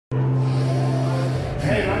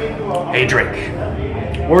Hey Drake,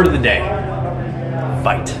 word of the day.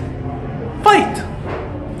 Fight. Fight!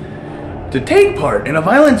 To take part in a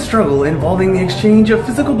violent struggle involving the exchange of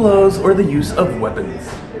physical blows or the use of weapons.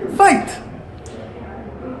 Fight!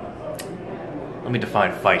 Let me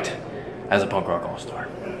define fight as a punk rock all-star.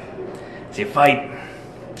 See, fight's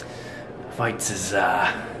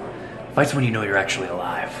when you know you're actually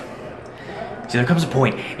alive. See, there comes a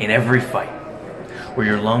point in every fight where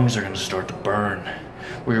your lungs are going to start to burn,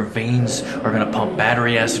 where your veins are going to pump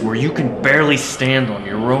battery acid, where you can barely stand on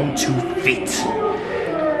your own 2 feet.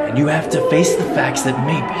 And you have to face the facts that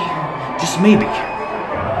maybe, just maybe,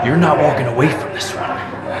 you're not walking away from this one.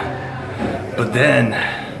 But then,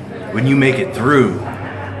 when you make it through,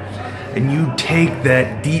 and you take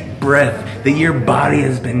that deep breath that your body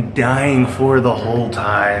has been dying for the whole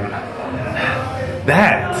time,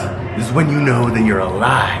 that is when you know that you're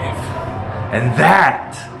alive. And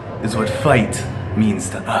that is what fight means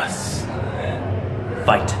to us.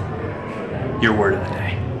 Fight. Your word of the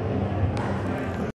day.